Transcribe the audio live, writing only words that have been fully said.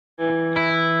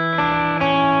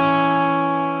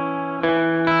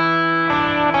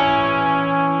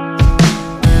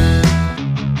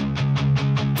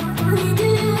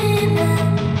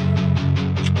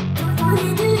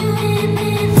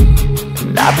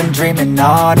been dreaming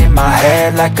on in my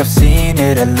head like I've seen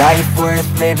it. A life worth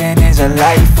living is a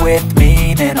life with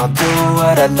meaning. I'll do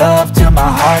what I love till my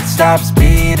heart stops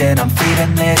beating. I'm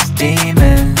feeding this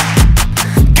demon.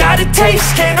 Got a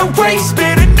taste, can't erase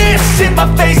bitterness in my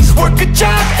face. Work a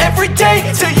job every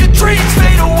day till your dreams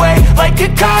fade away. Like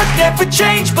a card, never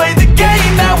change, play the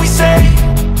game that we say.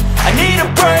 I need a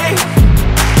break.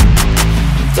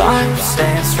 I'm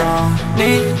staying strong,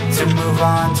 need to move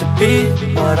on to be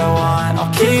what I want.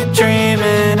 I'll keep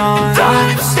dreaming on.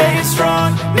 I'm staying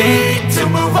strong, need to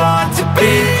move on to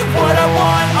be what I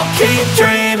want. I'll keep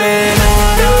dreaming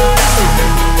on.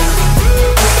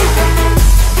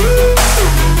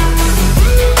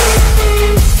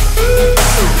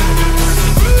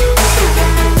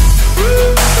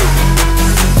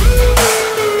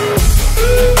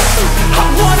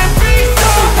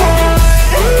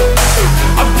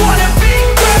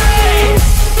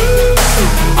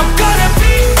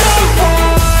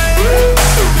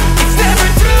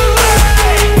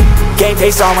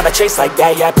 Face on when I chase like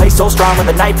that, yeah, I play so strong with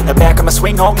a knife in the back. I'ma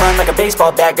swing home run like a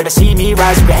baseball bat. Gonna see me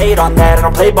rise, you can hate on that. I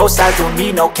don't play both sides, doing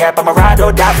me no cap. I'ma ride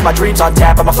or die for my dreams on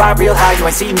tap. I'ma fly real high, you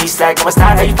ain't see me slack. No, it's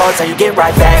not how you fall, it's how you get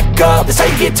right back up. That's how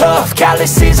you get tough,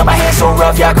 calluses on my hands so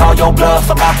rough. Yeah, I call your bluff,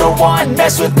 I'm not the one.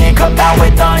 Mess with me and come out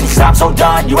with none, cause I'm so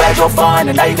done. You had your fun,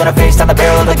 and now you're gonna face down the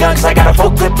barrel of the gun. Cause I got a full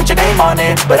clip with your name on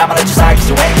it, but I'ma let you slide cause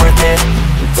you ain't worth it.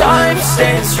 I'm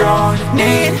staying strong,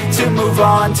 need to move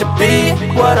on to be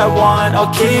what I want.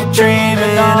 I'll keep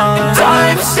dreaming on.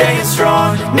 I'm staying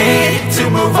strong, need to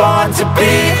move on to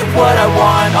be what I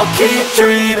want. I'll keep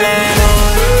dreaming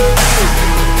on.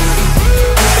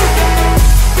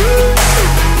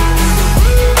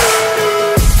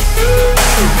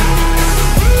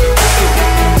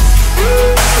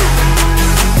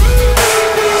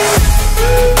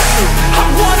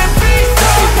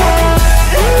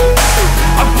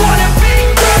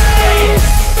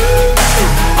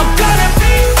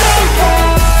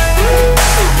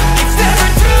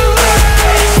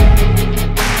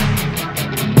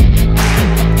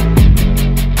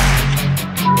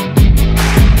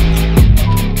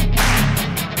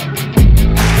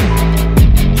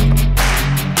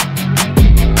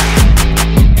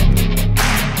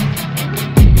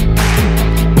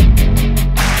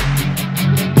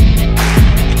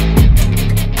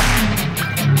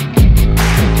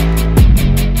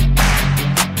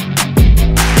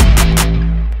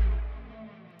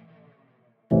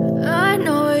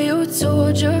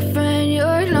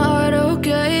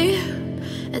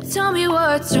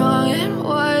 What's wrong and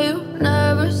why you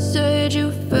never said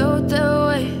you felt that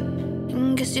way?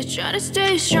 And guess you're trying to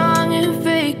stay strong and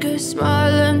fake a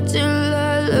smile until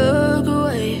I look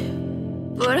away.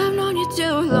 But I've known you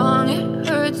too long, it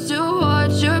hurts to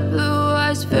watch your blue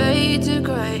eyes fade to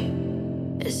gray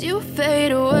as you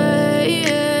fade away,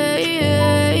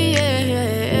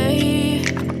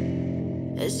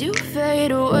 as you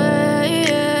fade away.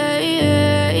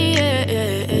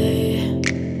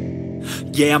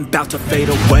 Yeah, I'm about to fade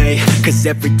away, cause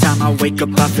every time I wake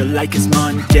up I feel like it's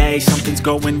Monday. Something's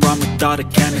going wrong with all the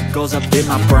chemicals up in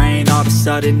my brain. All of a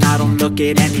sudden I don't look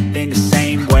at anything the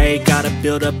same way. Gotta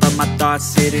build up of my thoughts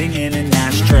sitting in an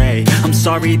ashtray. I'm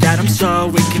sorry that I'm so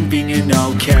inconvenient,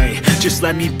 okay. Just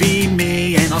let me be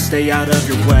me and I'll stay out of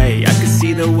your way. I can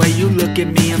see the way you look at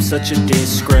me, I'm such a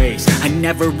disgrace. I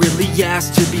never really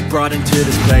asked to be brought into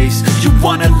this place. You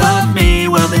wanna love me?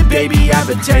 Well then baby I have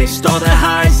a taste. All the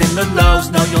highs and the lows,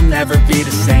 no you'll never be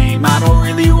the same. I don't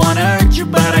really wanna hurt you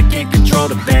but I can't control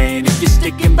the pain. If you're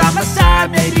sticking by my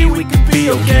side maybe we could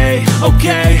be okay.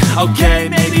 Okay,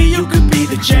 maybe you could be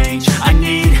the change I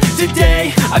need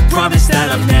today. I promise that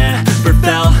I've never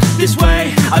felt this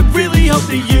way. I really hope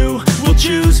that you will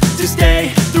choose to stay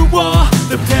through all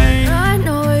the pain. I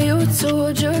know you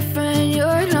told your friend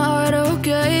you're not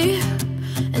okay,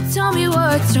 and tell me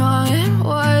what's wrong and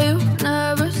why you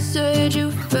never said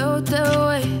you felt that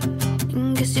way.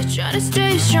 And guess you're trying to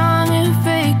stay strong and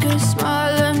fake a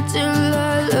smile until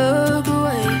I look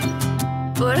away.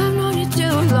 But I've known you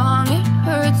too long, it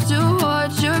hurts to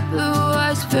watch your blue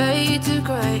eyes fade to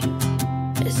gray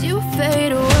as you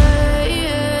fade away,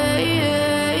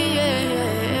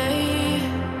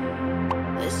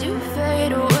 as you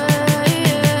fade away.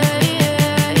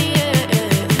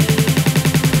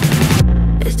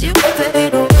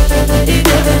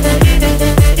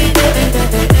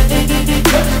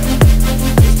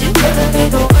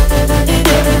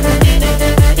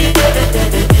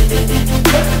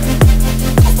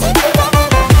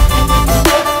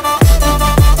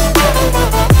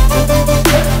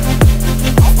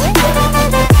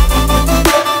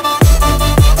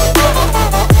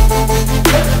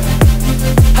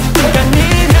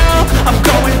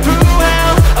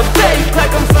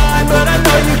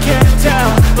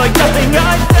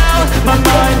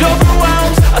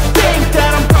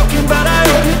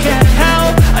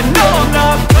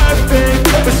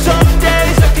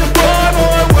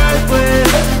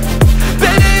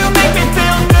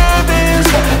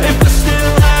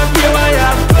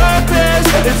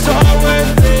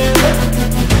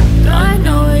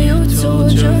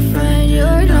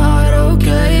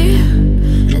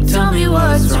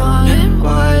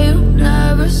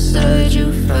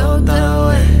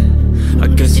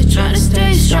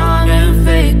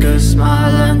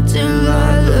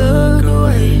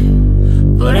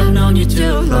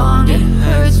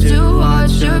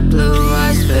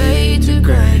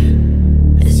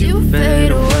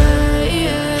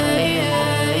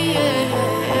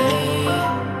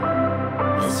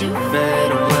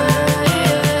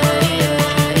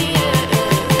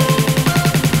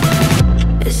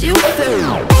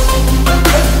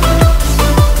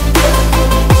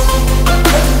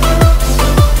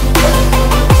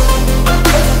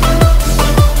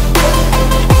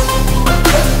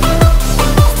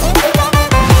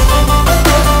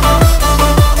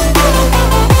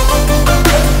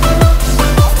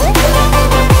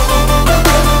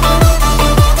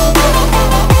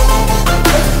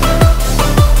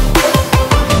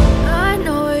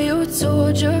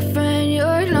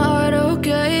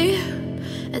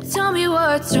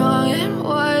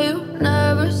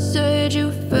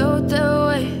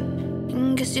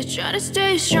 Guess you're trying to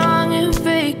stay strong and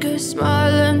fake a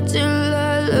smile until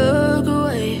I look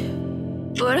away.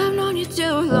 But I've known you too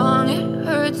long, it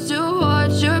hurts to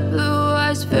watch your blue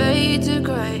eyes fade to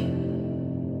gray.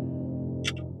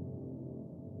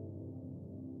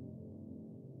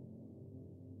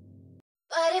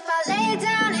 But if I lay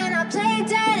down and I play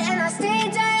dead and I stay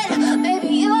dead, maybe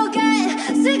you'll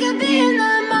get sick of being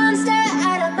the monster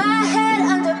out of my head,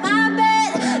 under my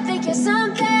bed. Think you're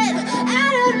something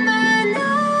out of my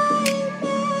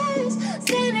nightmares.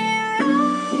 See me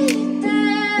right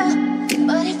there.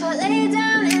 But if I lay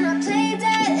down and I play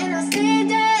dead and I stay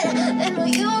dead, then will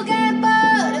you get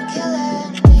bored of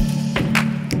killing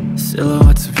me?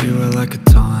 Silhouettes of you are like a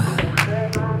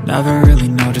taunt. Never really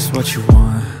know just what you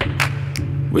want.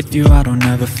 With you I don't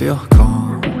ever feel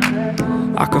calm.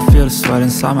 I can feel the sweat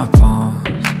inside my palms.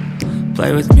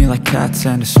 Play with me like cats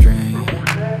and a string.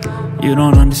 You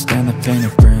don't understand the pain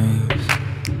it brings.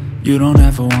 You don't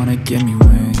ever wanna give me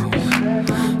wings.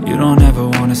 You don't ever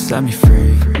wanna set me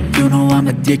free. You know I'm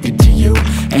addicted to you,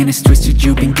 and it's twisted,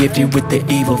 you've been gifted with the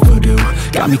evil voodoo.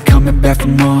 Got me coming back for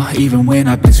more, even when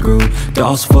I've been screwed.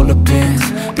 Dolls full of pins,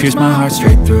 pierce my heart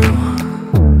straight through.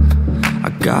 I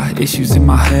got issues in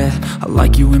my head, I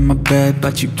like you in my bed,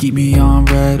 but you keep me on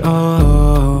red.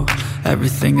 Oh,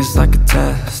 everything is like a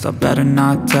test, I better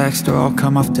not text or I'll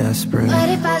come off desperate. But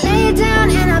if I lay down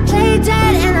and I play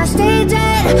dead and I stay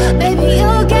dead, maybe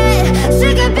you'll get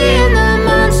sick of being the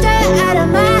monster out of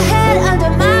my head,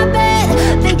 under my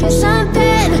bed. Think you're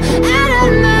something out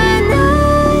of my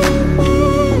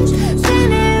nightmares. See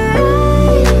me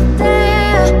right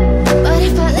there. But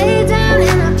if I lay down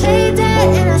and I play dead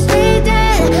and I stay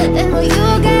dead, then will you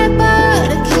get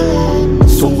bored of killing me?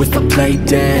 So if I play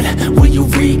dead, will you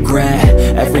regret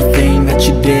everything that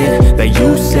you did, that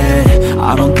you said?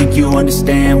 I don't think you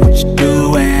understand what you're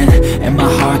doing, and my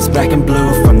heart's black and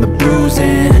blue from the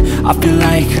bruising. I feel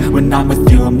like when I'm with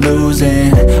you I'm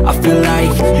losing. I feel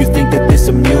like you think that this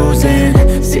amusing,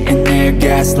 sitting there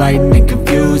gaslighting and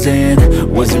confusing.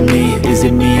 Was it me? Is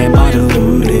it me? Am I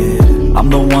deluded? I'm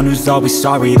the one who's always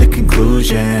sorry, the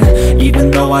conclusion, even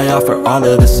though I offer all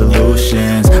of the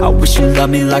solutions. I wish you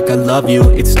loved me like I love you,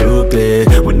 it's stupid.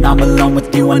 When I'm alone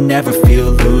with you I never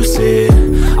feel lucid.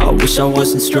 I wish I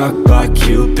wasn't struck by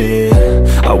Cupid.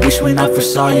 I wish when I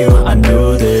first saw you I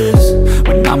knew this.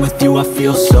 When I'm with you I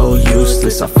feel so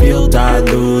useless, I feel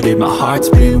diluted, my heart's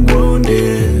been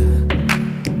wounded.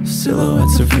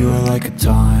 Silhouettes of you are like a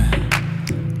taunt.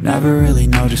 Never really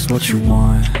know just what you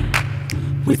want.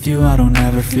 With you I don't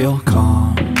ever feel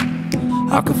calm.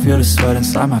 I can feel the sweat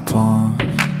inside my palms.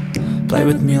 Play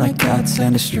with me like cats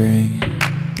and a string.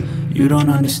 You don't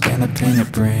understand the pain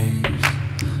it brings.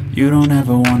 You don't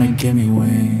ever wanna give me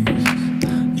wings.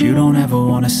 You don't ever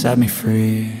wanna set me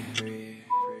free.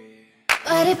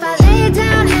 But if I lay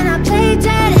down and I play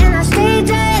dead and I stay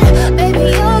dead, maybe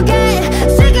you'll get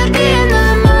sick of being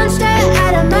the monster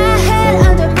out of my head,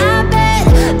 under my bed.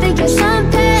 Think you're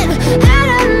something out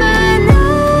of my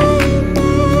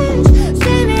nightmares.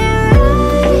 See me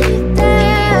right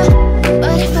there.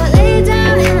 But if I lay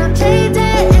down and I play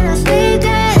dead and I stay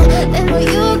dead, then will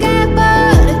you get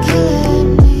bored of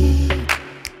killing me?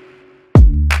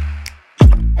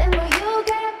 Then will you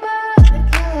get bored of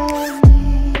killing me?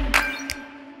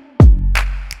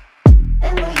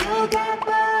 Then will you get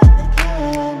bored of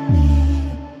killing me?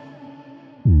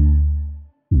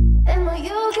 Then will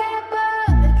you get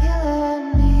bored of killing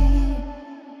me?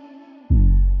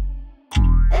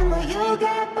 Then will you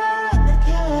get bored of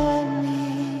killing me?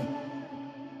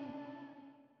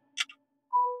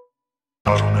 I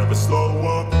don't ever slow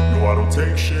up, no I don't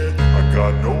take shit. I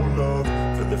got no love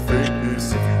for the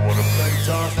fakeness. If you wanna play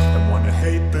tough and wanna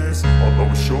hate this, I'll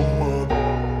always show up.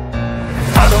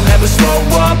 I don't ever slow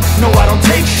up, no I don't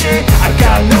take shit. I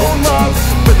got no love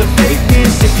for the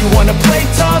fakeness. If you wanna play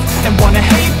tough and wanna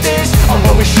hate this, I'll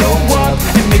always show up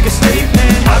and make a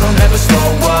statement. I don't ever slow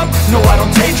up, no I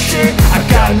don't take shit. I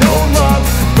got no love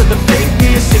for the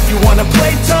fakeness. If you wanna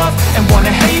play tough and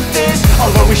wanna hate this,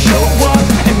 I'll always show up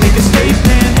and make a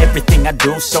statement. Everything I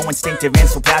do so instinctive and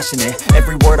so passionate.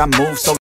 Every word I move so